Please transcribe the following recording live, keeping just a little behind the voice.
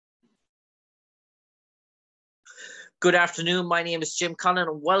Good afternoon. My name is Jim Conlan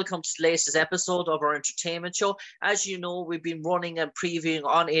and welcome to the latest episode of our entertainment show. As you know, we've been running and previewing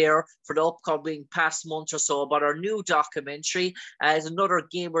on air for the upcoming past month or so about our new documentary as another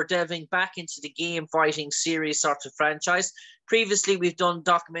game. We're delving back into the game fighting series sort of franchise. Previously, we've done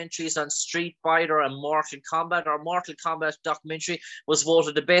documentaries on Street Fighter and Mortal Kombat. Our Mortal Kombat documentary was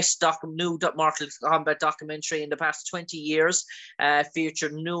voted the best new Mortal Kombat documentary in the past 20 years.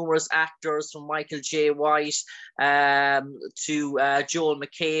 Featured numerous actors from Michael J. White to Joel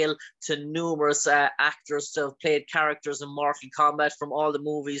McHale to numerous actors that have played characters in Mortal Kombat from all the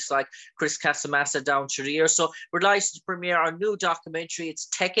movies like Chris Casamassa down through the years. So we're delighted to premiere our new documentary. It's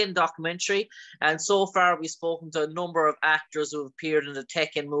Tekken documentary. And so far we've spoken to a number of actors who have appeared in the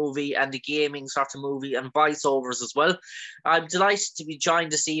Tekken movie and the gaming sort of movie and voiceovers as well. I'm delighted to be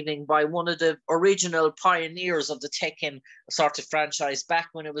joined this evening by one of the original pioneers of the Tekken sort of franchise back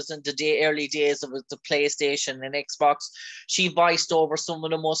when it was in the early days of the PlayStation and Xbox. She voiced over some of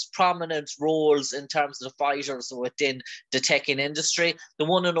the most prominent roles in terms of the fighters within the Tekken industry. The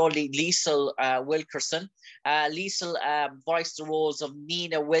one and only Lisle Wilkerson. Lisle voiced the roles of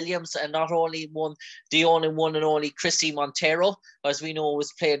Nina Williams and not only the only one and only Christie Monteiro, as we know,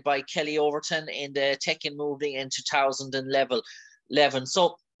 was played by Kelly Overton in the Tekken movie in 2011.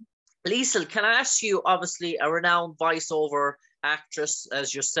 So, Lisle, can I ask you, obviously a renowned voiceover actress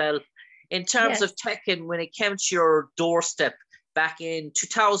as yourself, in terms of Tekken, when it came to your doorstep back in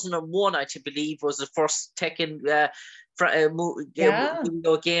 2001, I believe was the first Tekken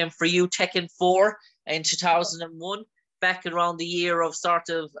game for you, Tekken 4 in 2001, back around the year of sort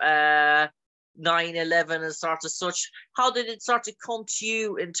of 9/11 and sort of such. How did it sort of come to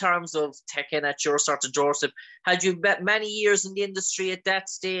you in terms of Tekken at your sort of doorstep? Had you met many years in the industry at that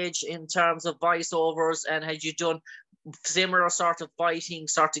stage in terms of voiceovers, and had you done similar sort of fighting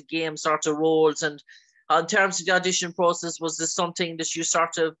sort of game sort of roles? And in terms of the audition process, was this something that you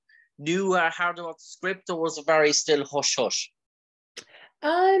sort of knew hard about the script, or was it very still hush hush?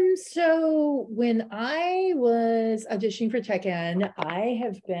 So when I was auditioning for Tekken,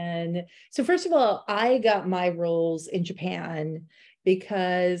 so first of all, I got my roles in Japan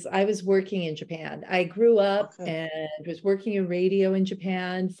because I was working in Japan. I grew up and was working in radio in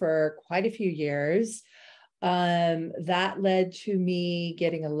Japan for quite a few years. That led to me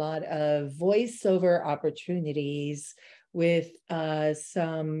getting a lot of voiceover opportunities with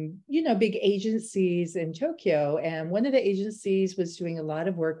some, big agencies in Tokyo. And one of the agencies was doing a lot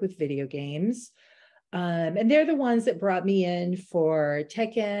of work with video games. And they're the ones that brought me in for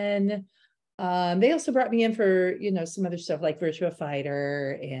Tekken. They also brought me in for, some other stuff like Virtua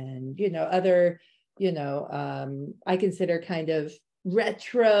Fighter and, other, I consider kind of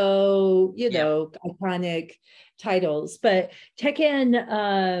retro, iconic titles. But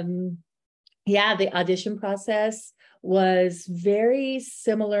Tekken, the audition process was very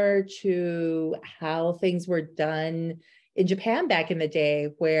similar to how things were done in Japan back in the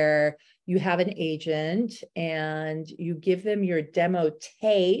day, where you have an agent and you give them your demo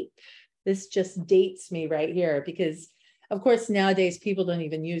tape. This just dates me right here because, of course, nowadays people don't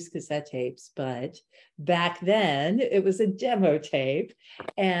even use cassette tapes, but back then it was a demo tape,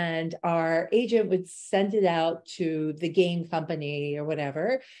 and our agent would send it out to the game company or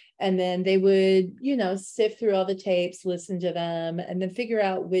whatever. And then they would, sift through all the tapes, listen to them, and then figure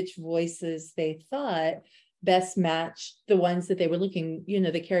out which voices they thought best matched the ones that they were looking,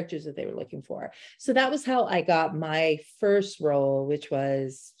 the characters that they were looking for. So that was how I got my first role, which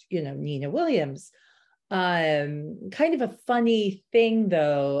was, Nina Williams. Kind of a funny thing,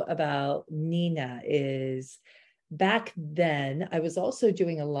 though, about Nina is back then I was also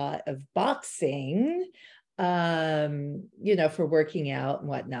doing a lot of boxing, for working out and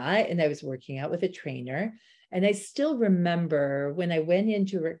whatnot. And I was working out with a trainer. And I still remember when I went in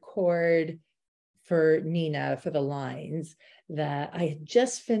to record for Nina for the lines that I had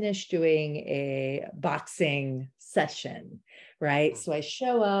just finished doing a boxing session, right? So I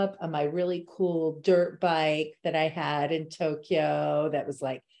show up on my really cool dirt bike that I had in Tokyo that was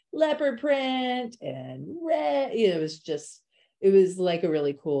like leopard print and red. It was like a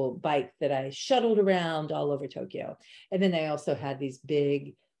really cool bike that I shuttled around all over Tokyo. And then I also had these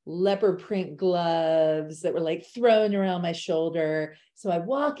big leopard print gloves that were like thrown around my shoulder. So I'm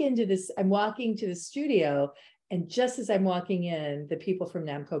walking to the studio, and just as I'm walking in, the people from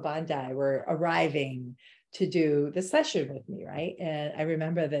Namco Bandai were arriving to do the session with me, right? And I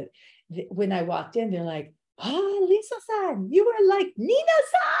remember that when I walked in, they're like, "Oh, Lisa-san, you were like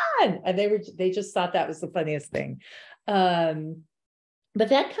Nina-san!" And they just thought that was the funniest thing. But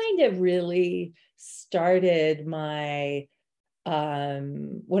that kind of really started my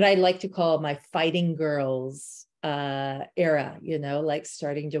what I like to call my fighting girls era, like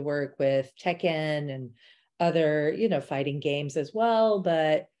starting to work with Tekken and other, fighting games as well.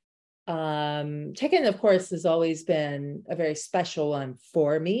 But Tekken, of course, has always been a very special one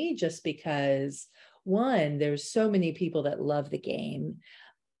for me, just because one, there's so many people that love the game.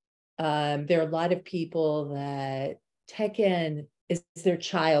 There are a lot of people that Tekken is their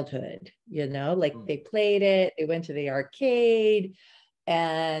childhood, like they played it, they went to the arcade.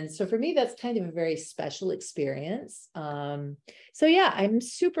 And so for me, that's kind of a very special experience. So yeah, I'm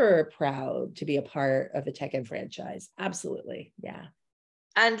super proud to be a part of the Tekken franchise. Absolutely. Yeah.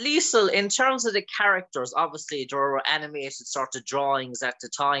 And Lisle, in terms of the characters, obviously there were animated sort of drawings at the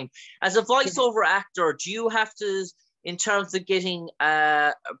time. As a voiceover actor, do you have to, in terms of getting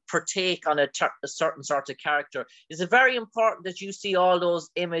partake on a certain sort of character, is it very important that you see all those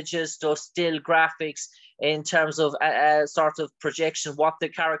images, those still graphics, in terms of a sort of projection, what the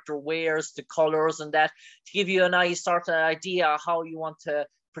character wears, the colors and that, to give you a nice sort of idea how you want to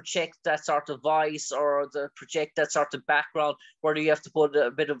project that sort of voice, or project that sort of background, whether you have to put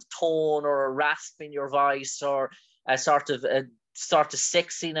a bit of tone or a rasp in your voice, or a sort of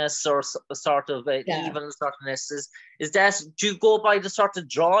sexiness, or a sort of evil sortness? Is that, do you go by the sort of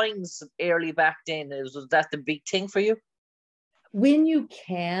drawings early back then? Was that the big thing for you? When you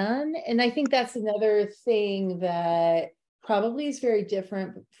can, and I think that's another thing that probably is very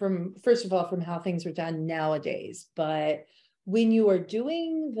different from, first of all, from how things are done nowadays. But when you are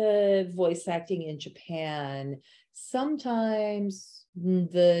doing the voice acting in Japan, sometimes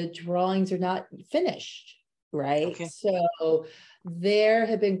the drawings are not finished, right? Okay. So there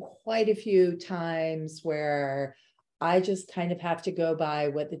have been quite a few times where I just kind of have to go by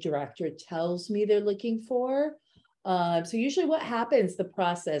what the director tells me they're looking for. So usually what happens, the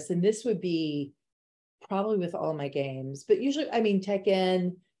process, and this would be probably with all my games, but usually, I mean,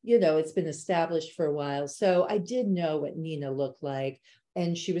 Tekken, it's been established for a while. So I did know what Nina looked like,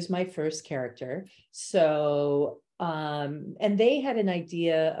 and she was my first character. So, and they had an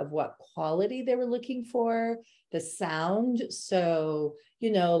idea of what quality they were looking for, the sound. So,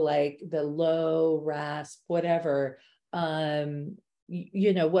 like the low rasp, whatever,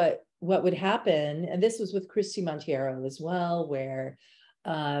 what would happen. And this was with Christie Monteiro as well, where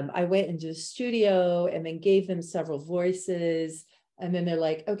I went into the studio and then gave them several voices. And then they're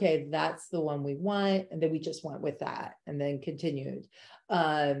like, okay, that's the one we want. And then we just went with that and then continued.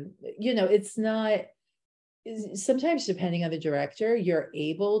 It's not, sometimes depending on the director, you're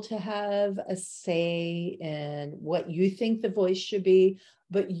able to have a say in what you think the voice should be,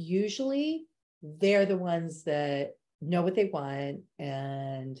 but usually they're the ones that know what they want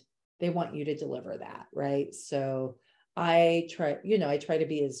and they want you to deliver that, right? So I try to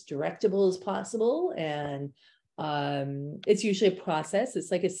be as directable as possible, and it's usually a process. It's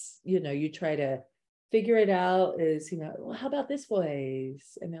like you try to figure it out. Well, how about this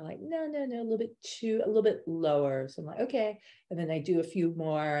voice? And they're like, no, a little bit lower. So I'm like, okay. And then I do a few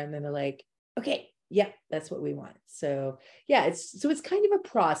more, and then they're like, okay, yeah, that's what we want. So yeah, it's kind of a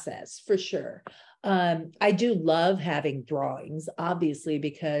process for sure. I do love having drawings, obviously,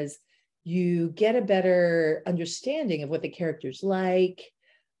 because you get a better understanding of what the character's like,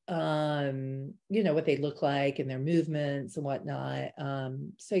 what they look like and their movements and whatnot.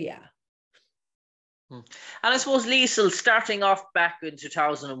 So yeah. And I suppose, Lisle, starting off back in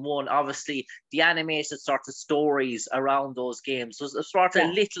 2001, obviously the animated sort of stories around those games was it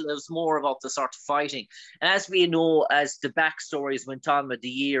was more about the sort of fighting. And as we know, as the backstories went on, with the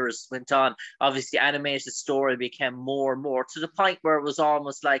years went on, obviously the animated story became more and more, to the point where it was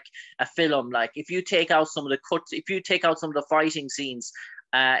almost like a film. Like if you take out some of the fighting scenes,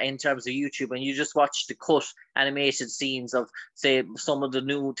 in terms of YouTube, and you just watch the cut animated scenes of, say, some of the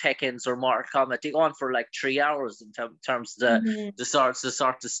new Tekkens or Mortal Kombat, they go on for like 3 hours in terms of the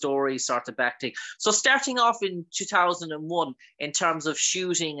sort of story, sort of acting. So starting off in 2001, in terms of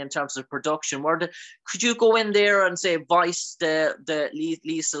shooting, in terms of production, could you go in there and say voice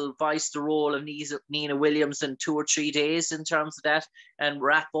Lisle voice the role of Nina Williams in 2 or 3 days in terms of that, and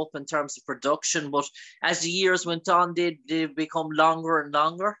wrap up in terms of production? But as the years went on, did they become longer and longer?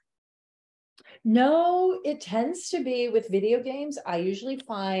 No, it tends to be with video games. I usually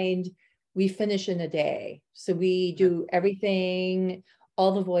find we finish in a day. So we do everything,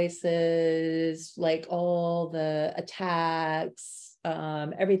 all the voices, like all the attacks,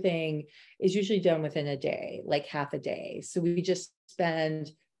 everything is usually done within a day, like half a day. So we just spend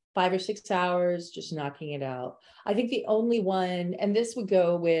 5 or 6 hours just knocking it out. I think the only one, and this would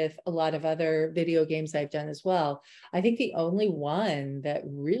go with a lot of other video games I've done as well, I think the only one that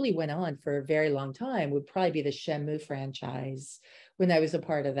really went on for a very long time would probably be the Shenmue franchise, when I was a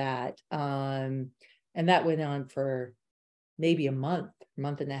part of that. And that went on for maybe a month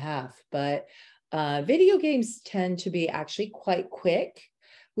and a half. But video games tend to be actually quite quick.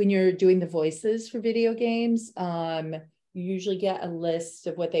 When you're doing the voices for video games, you usually get a list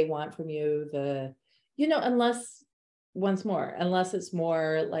of what they want from you. Unless it's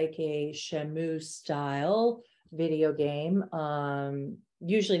more like a Shamu style video game,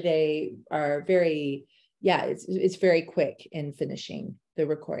 usually they are it's very quick in finishing the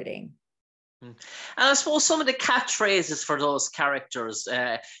recording. And I suppose some of the catchphrases for those characters,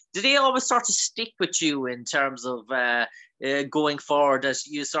 do they always sort of stick with you in terms of going forward, as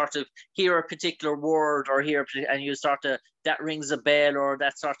you sort of hear a particular word and you sort of, that rings a bell, or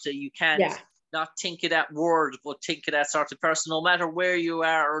that sort of, you can't not think of that word, but think of that sort of person, no matter where you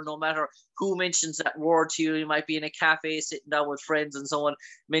are, or no matter who mentions that word to you. You might be in a cafe sitting down with friends and someone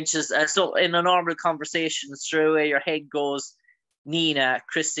mentions, so in a normal conversation, straight away your head goes, Nina,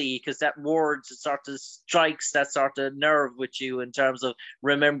 Christie, because that word sort of strikes that sort of nerve with you in terms of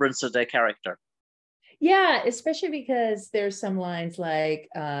remembrance of their character. Yeah, especially because there's some lines like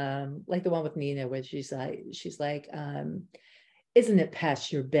the one with Nina, where she's like, isn't it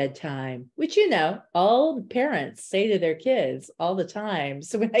past your bedtime? Which, all parents say to their kids all the time.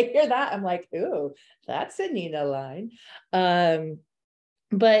 So when I hear that, I'm like, ooh, that's a Nina line.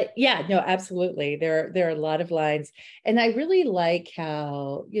 But yeah, no, absolutely. There are a lot of lines. And I really like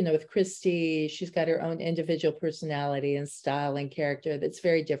how, with Christie, she's got her own individual personality and style and character that's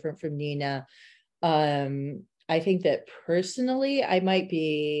very different from Nina. I think that personally, I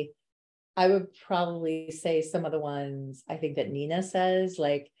would probably say some of the ones I think that Nina says,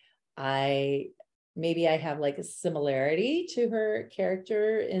 like, maybe I have like a similarity to her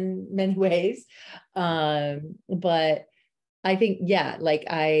character in many ways. But I think, like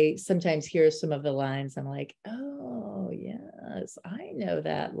I sometimes hear some of the lines, I'm like, oh, yes, I know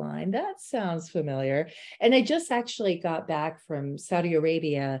that line. That sounds familiar. And I just actually got back from Saudi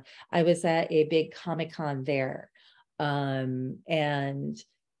Arabia. I was at a big Comic-Con there. And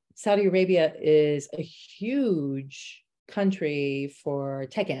Saudi Arabia is a huge country for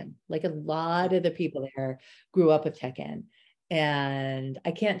Tekken. Like a lot of the people there grew up with Tekken. And I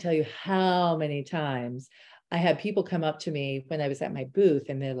can't tell you how many times I had people come up to me when I was at my booth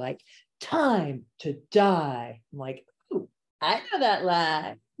and they're like, time to die. I'm like, oh, I know that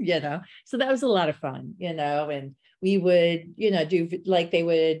line, So that was a lot of fun, and we would, do like they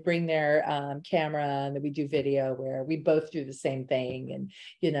would bring their camera and then we do video where we both do the same thing.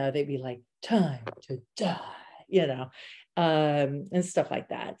 And, they'd be like, time to die, and stuff like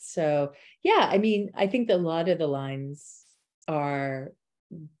that. So, yeah, I mean, I think that a lot of the lines are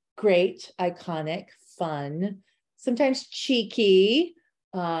great, iconic, fun, sometimes cheeky,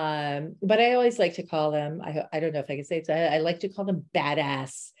 but I always like to call them, I don't know if I can say it, I like to call them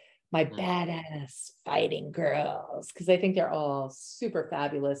badass, my badass fighting girls, because I think they're all super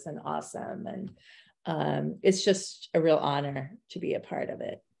fabulous and awesome, and it's just a real honor to be a part of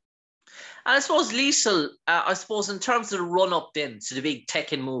it. And I suppose, Lisle, in terms of the run-up then to the big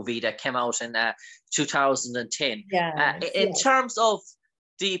Tekken movie that came out in 2010, in terms of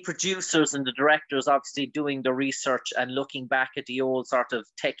the producers and the directors obviously doing the research and looking back at the old sort of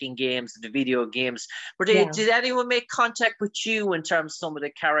Tekken games, the video games, did anyone make contact with you in terms of some of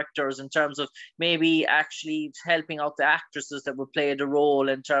the characters, in terms of maybe actually helping out the actresses that would play the role,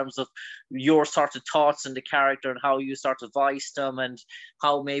 in terms of your sort of thoughts on the character and how you sort of voiced them, and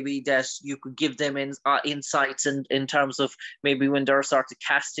how maybe that you could give them insights in terms of maybe when they're sort of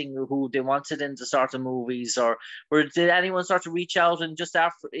casting who they wanted in the sort of movies, or did anyone sort of reach out and just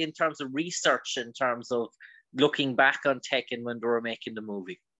after, in terms of research, in terms of looking back on Tekken when they were making the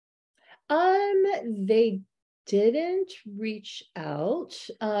movie? They didn't reach out.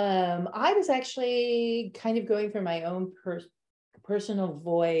 I was actually kind of going through my own personal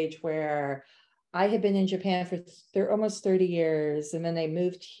voyage where I had been in Japan for almost 30 years, and then I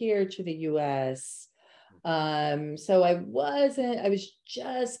moved here to the US. So I was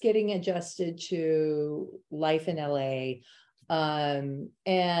just getting adjusted to life in LA. And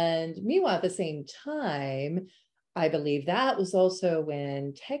meanwhile, at the same time, I believe that was also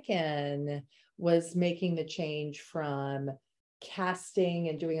when Tekken was making the change from casting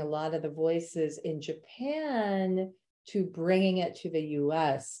and doing a lot of the voices in Japan to bringing it to the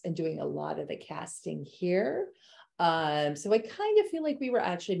US and doing a lot of the casting here. So I kind of feel like we were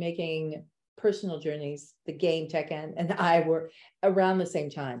actually making personal journeys, the game Tekken and I were around the same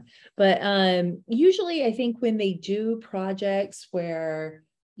time. But usually I think when they do projects where,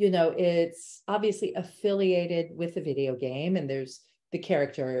 it's obviously affiliated with the video game and there's the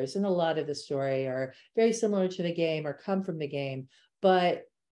characters and a lot of the story are very similar to the game or come from the game, but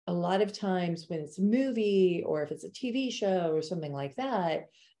a lot of times when it's a movie or if it's a TV show or something like that,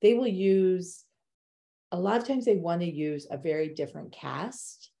 they will use, a lot of times they want to use a very different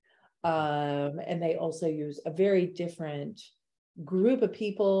cast. And they also use a very different group of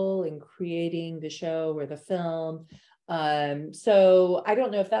people in creating the show or the film. So I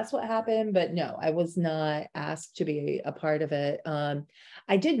don't know if that's what happened, but no, I was not asked to be a part of it.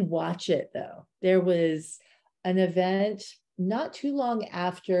 I did watch it though. There was an event not too long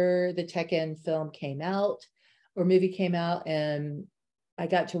after the Tekken film came out or movie came out, and I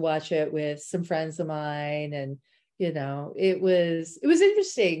got to watch it with some friends of mine, and it was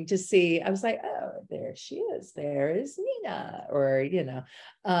interesting to see. I was like, oh, there she is. There is Nina, or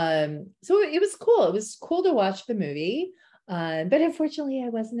so it was cool. It was cool to watch the movie, but unfortunately, I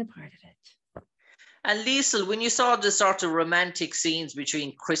wasn't a part of it. And Lisle, when you saw the sort of romantic scenes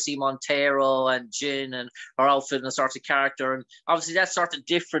between Christie Monteiro and Jin and her outfit and the sort of character, and obviously that's sort of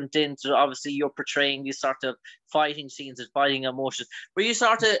different into obviously you're portraying these sort of fighting scenes and fighting emotions. Were you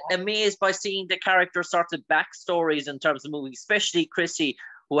sort of amazed by seeing the character sort of backstories in terms of movie, especially Christie,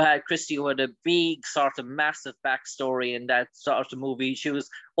 who had a big sort of massive backstory in that sort of movie? She was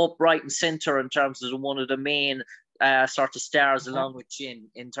upright and center in terms of one of the main sort of stars along with Jin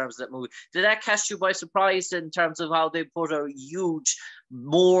in terms of that movie. Did that catch you by surprise in terms of how they put a huge,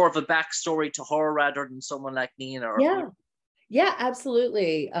 more of a backstory to her rather than someone like Nina? Yeah,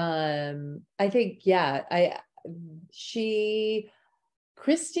 absolutely. I think,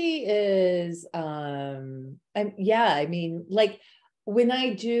 Christie is, I mean, like when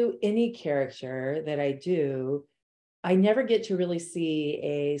I do any character that I do, I never get to really see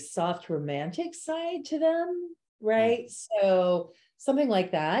a soft romantic side to them. Right. So something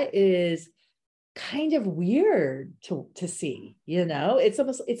like that is kind of weird to see, it's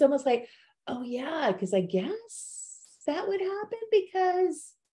almost like, oh yeah, because I guess that would happen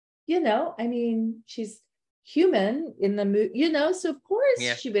because, I mean, she's human in the movie, so of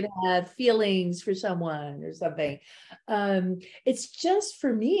course she would have feelings for someone or something. It's just,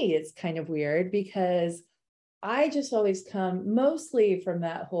 for me, it's kind of weird because I just always come mostly from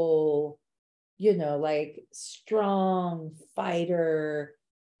that whole, like strong fighter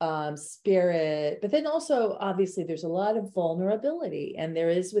spirit, but then also obviously there's a lot of vulnerability, and there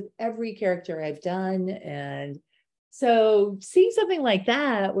is with every character I've done. And so seeing something like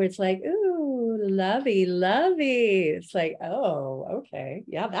that where it's like, ooh, lovey, it's like, oh, okay,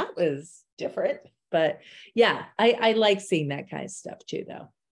 yeah, that was different. But yeah, I like seeing that kind of stuff too, though.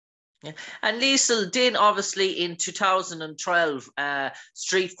 Yeah. And Lisle, then obviously in 2012,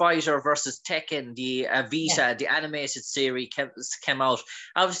 Street Fighter versus Tekken, the Vita, the animated series came out.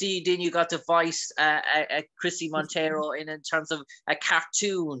 Obviously, then you got to voice Christie Monteiro in terms of a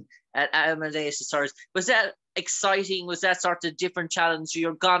cartoon at animated series. Was that exciting? Was that sort of different challenge?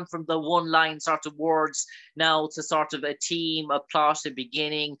 You're gone from the one line sort of words now to sort of a team, a plot, a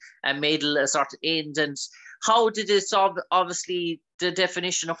beginning, a middle, a sort of end. And how did it solve? Obviously, the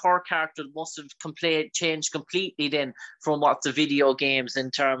definition of her character must have changed completely then from what the video games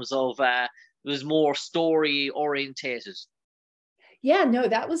in terms of it was more story orientated. Yeah, no,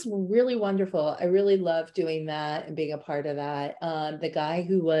 that was really wonderful. I really loved doing that and being a part of that. The guy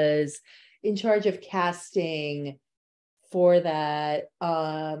who was in charge of casting for that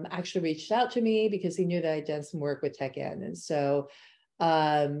actually reached out to me because he knew that I'd done some work with Tekken. And so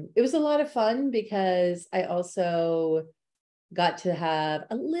it was a lot of fun because I also got to have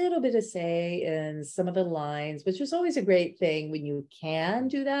a little bit of say in some of the lines, which was always a great thing when you can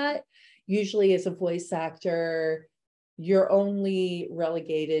do that. Usually as a voice actor, you're only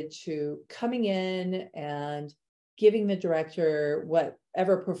relegated to coming in and giving the director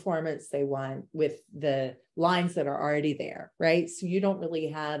whatever performance they want with the lines that are already there, right? So you don't really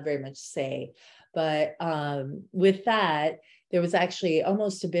have very much say. But with that, there was actually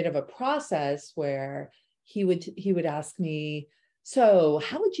almost a bit of a process where he would ask me, so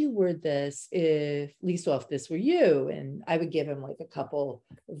how would you word this if this were you? And I would give him like a couple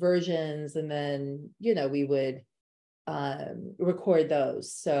versions, and then, we would record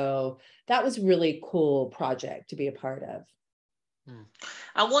those. So that was a really cool project to be a part of.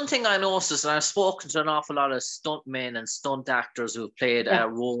 And one thing I noticed, and I've spoken to an awful lot of stuntmen and stunt actors who've played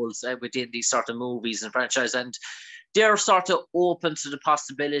roles within these sort of movies and franchise, and they're sort of open to the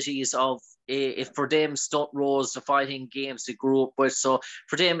possibilities of, if for them stunt roles, the fighting games they grew up with. So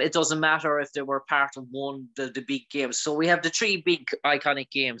for them, it doesn't matter if they were part of the big games. So we have the three big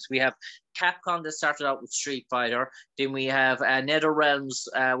iconic games. We have Capcom that started out with Street Fighter. Then we have NetherRealms,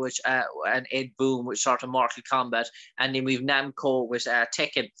 and Ed Boon, which sort of Mortal Kombat. And then we have Namco with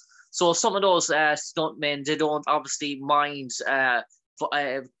Tekken. So some of those stuntmen, they don't obviously mind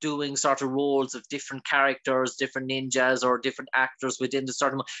doing sort of roles of different characters, different ninjas or different actors within the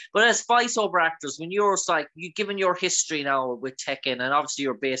sort of. But as voiceover actors, when you're like, you given your history now with Tekken, and obviously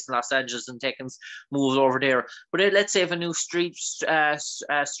you're based in Los Angeles and Tekken's moved over there. But let's say if a new Street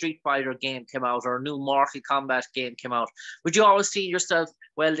Fighter game came out or a new Mortal Kombat game came out, would you always see yourself,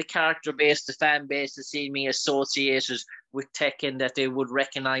 well, the character base, the fan base, to see me associated with Tekken, that they would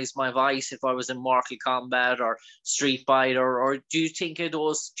recognize my voice if I was in Mortal Kombat or Street Fighter? Or do you think of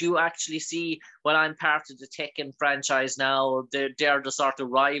those, do you actually see, well, I'm part of the Tekken franchise now, they're the sort of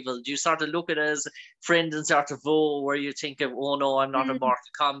rival? Do you sort of look at it as friend and sort of foe, where you think of, oh no, I'm not a Mortal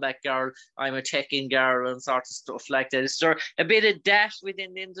Kombat girl, I'm a Tekken girl, and sort of stuff like that? Is there a bit of that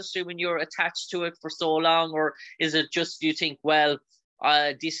within the industry when you're attached to it for so long? Or is it just, you think, well,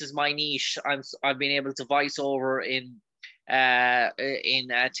 this is my niche, I've been able to voice over in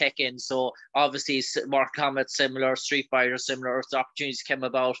Tekken, so obviously Mortal Kombat similar, Street Fighter similar, if the opportunities came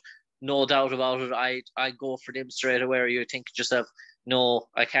about, no doubt about it, I go for them straight away? Or you think to yourself, no,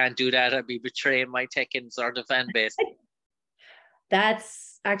 I can't do that, I'd be betraying my Tekken sort of fan base?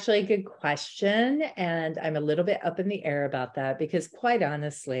 That's actually a good question, and I'm a little bit up in the air about that, because quite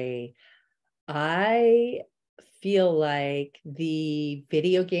honestly, I feel like the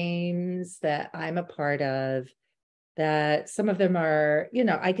video games that I'm a part of, that some of them are,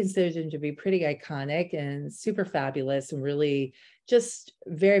 I consider them to be pretty iconic and super fabulous, and really just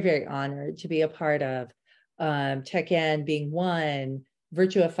very, very honored to be a part of. Tekken being one,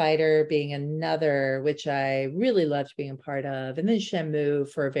 Virtua Fighter being another, which I really loved being a part of, and then Shenmue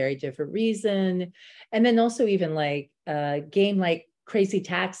for a very different reason. And then also even like a game like Crazy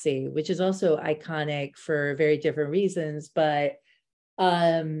Taxi, which is also iconic for very different reasons. But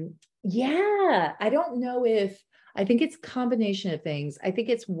yeah, I don't know if, I think it's a combination of things. I think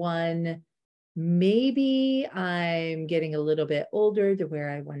it's one, maybe I'm getting a little bit older to where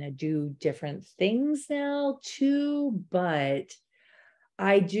I want to do different things now too, but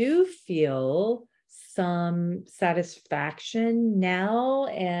I do feel some satisfaction now.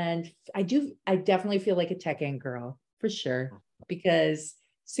 And I definitely feel like a Tekken girl for sure, because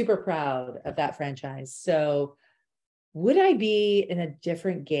super proud of that franchise. So would I be in a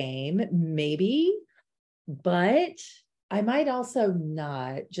different game? Maybe. But I might also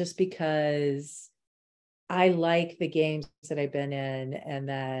not, just because I like the games that I've been in, and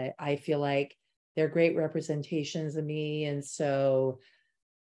that I feel like they're great representations of me. And so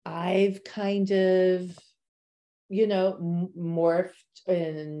I've kind of, morphed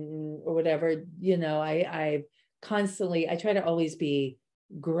and or whatever, I constantly, I try to always be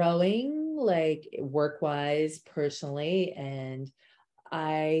growing, like work-wise, personally. And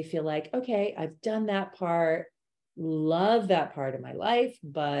I feel like, okay, I've done that part, love that part of my life,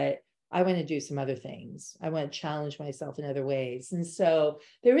 but I want to do some other things. I want to challenge myself in other ways. And so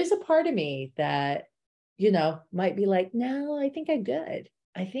there is a part of me that, might be like, no, I think I'm good.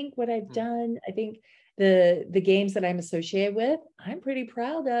 I think what I've done, I think the games that I'm associated with, I'm pretty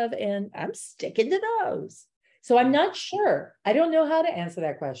proud of, and I'm sticking to those. So I'm not sure. I don't know how to answer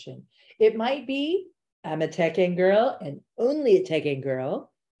that question. It might be, I'm a Tekken girl and only a Tekken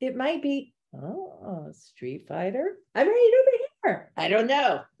girl. It might be, oh, Street Fighter, I'm right over here. I don't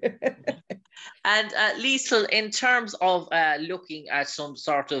know. And Lisle, in terms of looking at some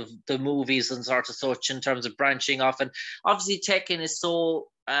sort of the movies and sort of such, in terms of branching off, and obviously Tekken is so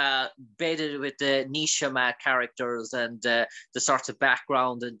bedded with the Nishima characters and the sort of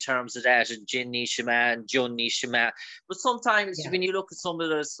background in terms of that, and Jin Nishima and Jun Nishima. But sometimes when you look at some of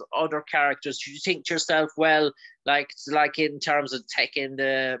those other characters, you think to yourself, well, like in terms of Tekken,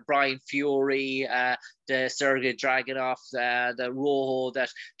 the Brian Fury, the Sergei Dragunov, the Rojo, that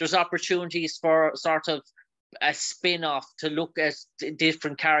there's opportunities for sort of a spin-off to look at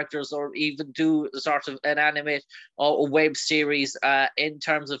different characters, or even do sort of an animate or a web series in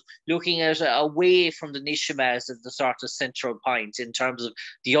terms of looking at away from the Nishima as the sort of central point in terms of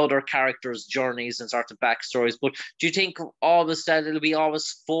the other characters' journeys and sort of backstories. But do you think always that it'll be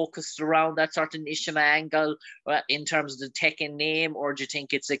always focused around that sort of Nishima angle in terms of the Tekken name, or do you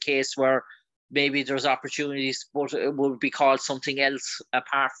think it's a case where maybe there's opportunities but it would be called something else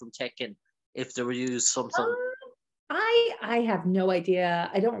apart from Tekken if they were used something? I have no idea.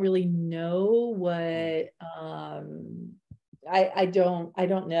 I don't really know what I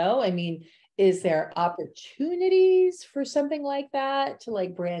don't know. I mean, is there opportunities for something like that to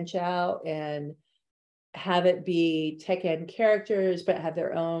like branch out and have it be Tekken characters, but have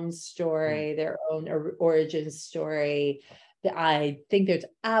their own story, their own origin story? I think there's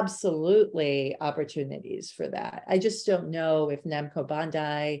absolutely opportunities for that. I just don't know if Namco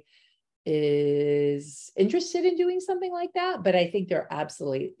Bandai is interested in doing something like that, but I think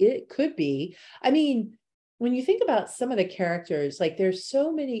it could be. I mean, when you think about some of the characters, like there's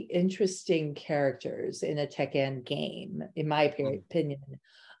so many interesting characters in a Tekken game, in my opinion.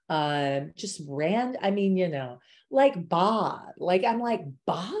 I mean, like Bob, like I'm like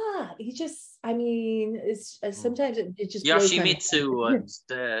Bob. It's sometimes it just blows my mind. Yoshimitsu and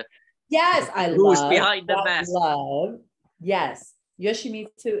the Yes, who's behind the mask. Yes,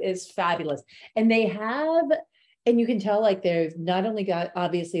 Yoshimitsu is fabulous. And you can tell like they've not only got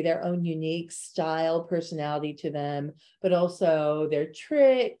obviously their own unique style, personality to them, but also their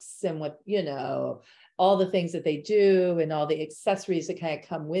tricks and all the things that they do and all the accessories that kind of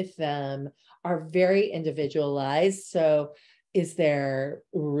come with them are very individualized. So is there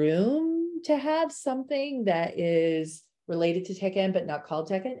room to have something that is related to Tekken, but not called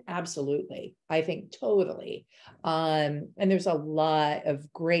Tekken? Absolutely. I think totally. And there's a lot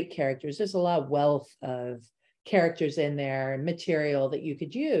of great characters. There's a lot of wealth of characters in there and material that you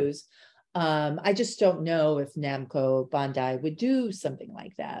could use. I just don't know if Namco Bandai would do something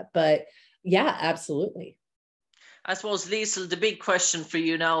like that, but yeah, absolutely. I suppose, Lisle, the big question for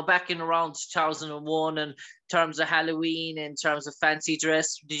you now, back in around 2001, in terms of Halloween, in terms of fancy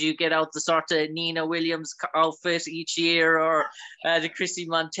dress, did you get out the sort of Nina Williams outfit each year, or the Christie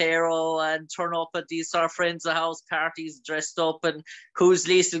Monteiro, and turn up at these sort of friends of house parties dressed up? And who's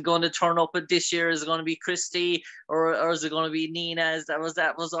Lisle going to turn up at this year? Is it going to be Christie, or is it going to be Nina? That was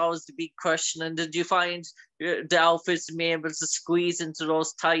always the big question. And did you find the outfits being able to squeeze into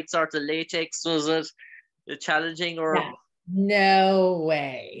those tight sort of latex? Was it challenging, or no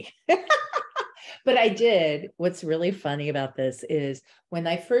way? But I did. What's really funny about this is when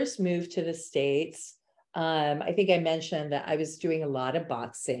I first moved to the States, I think I mentioned that I was doing a lot of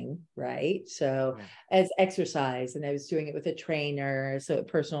boxing, right? So as exercise, and I was doing it with a trainer, so a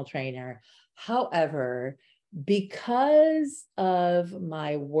personal trainer. However, because of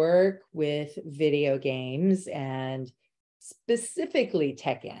my work with video games and specifically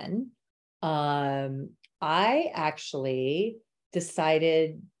Tekken, I actually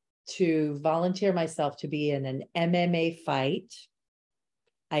decided to volunteer myself to be in an MMA fight.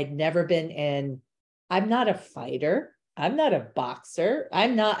 I'm not a fighter. I'm not a boxer.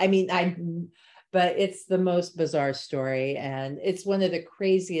 But it's the most bizarre story. And it's one of the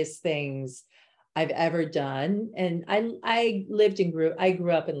craziest things I've ever done. And I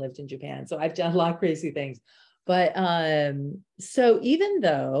grew up and lived in Japan. So I've done a lot of crazy things. But so even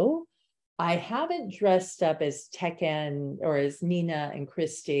though I haven't dressed up as Tekken or as Nina and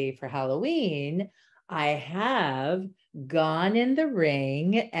Christie for Halloween, I have gone in the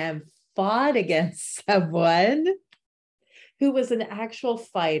ring and fought against someone who was an actual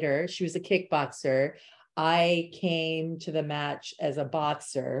fighter. She was a kickboxer. I came to the match as a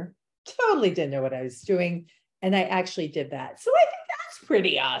boxer, totally didn't know what I was doing. And I actually did that. So I think that's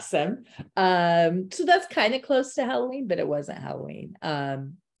pretty awesome. So that's kind of close to Halloween, but it wasn't Halloween.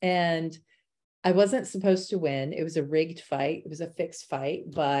 And I wasn't supposed to win. It was a rigged fight. It was a fixed fight,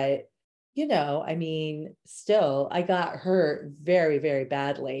 but still I got hurt very, very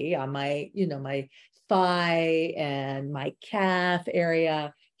badly on my, my thigh and my calf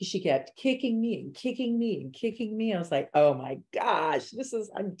area. She kept kicking me and kicking me and kicking me. I was like, oh my gosh,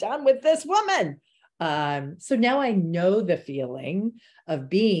 I'm done with this woman. So now I know the feeling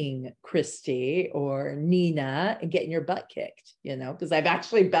of being Christie or Nina and getting your butt kicked, because I've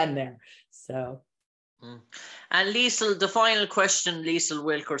actually been there. So. And Lisle, the final question, Lisle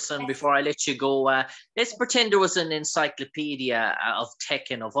Wilkerson, before I let you go, let's pretend there was an encyclopedia of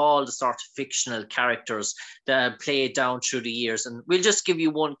Tekken, of all the sort of fictional characters that played down through the years. And we'll just give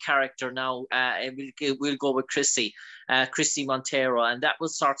you one character now. And we'll go with Christie Monteiro. And that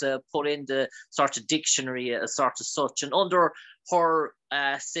was sort of put in the sort of dictionary, sort of such. And under her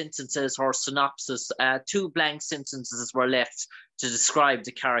sentences, her synopsis, 2 blank sentences were left to describe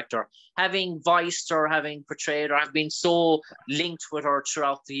the character. Having voiced her, having portrayed her, have been so linked with her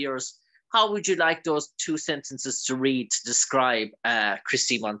throughout the years, how would you like those 2 sentences to read to describe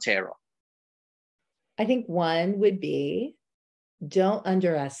Christie Monteiro? I think one would be, don't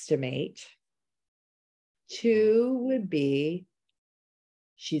underestimate. 2 would be,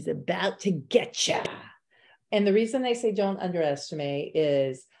 she's about to get ya. And the reason I say don't underestimate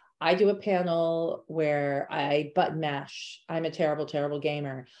is I do a panel where I button mash. I'm a terrible, terrible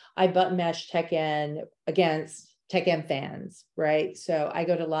gamer. I button mash Tekken against Tekken fans, right? So I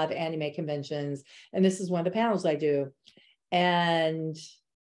go to a lot of anime conventions, and this is one of the panels I do. And,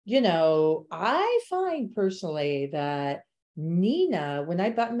 I find personally that Nina, when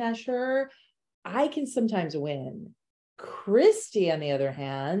I button mash her, I can sometimes win. Christie, on the other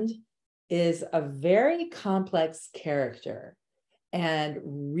hand, is a very complex character and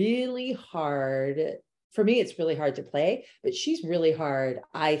really hard. For me, it's really hard to play, but she's really hard,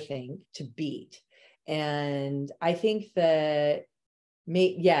 I think, to beat. And I think that,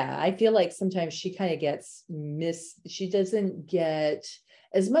 I feel like sometimes she kind of gets she doesn't get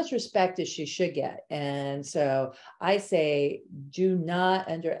as much respect as she should get. And so I say, do not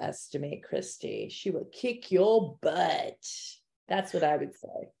underestimate Christie. She will kick your butt. That's what I would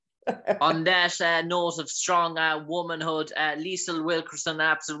say. On that note of strong womanhood, Lisle Wilkerson,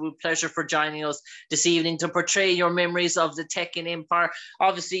 absolute pleasure for joining us this evening to portray your memories of the Tekken Empire.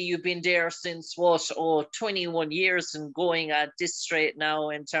 Obviously, you've been there since 21 years and going this straight now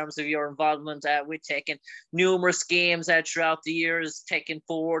in terms of your involvement with Tekken. Numerous games throughout the years, Tekken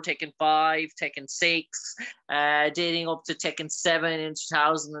 4, Tekken 5, Tekken 6, dating up to Tekken 7 in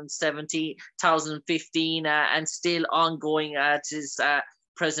 2017, 2015, and still ongoing at his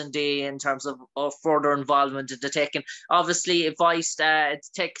present day in terms of further involvement in the Tekken. Obviously, it voiced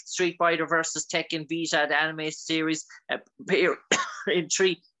Street Fighter versus Tekken Vita, the anime series, in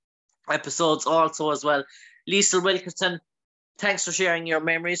 3 episodes also as well. Lisle Wilkerson, thanks for sharing your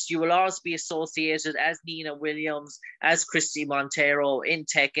memories. You will always be associated as Nina Williams, as Christie Monteiro in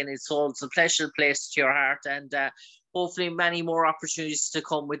Tekken. It holds a special place to your heart, and hopefully many more opportunities to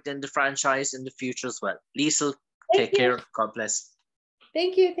come within the franchise in the future as well. Lisle, take care. God bless.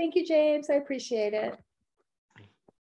 Thank you, James. I appreciate it.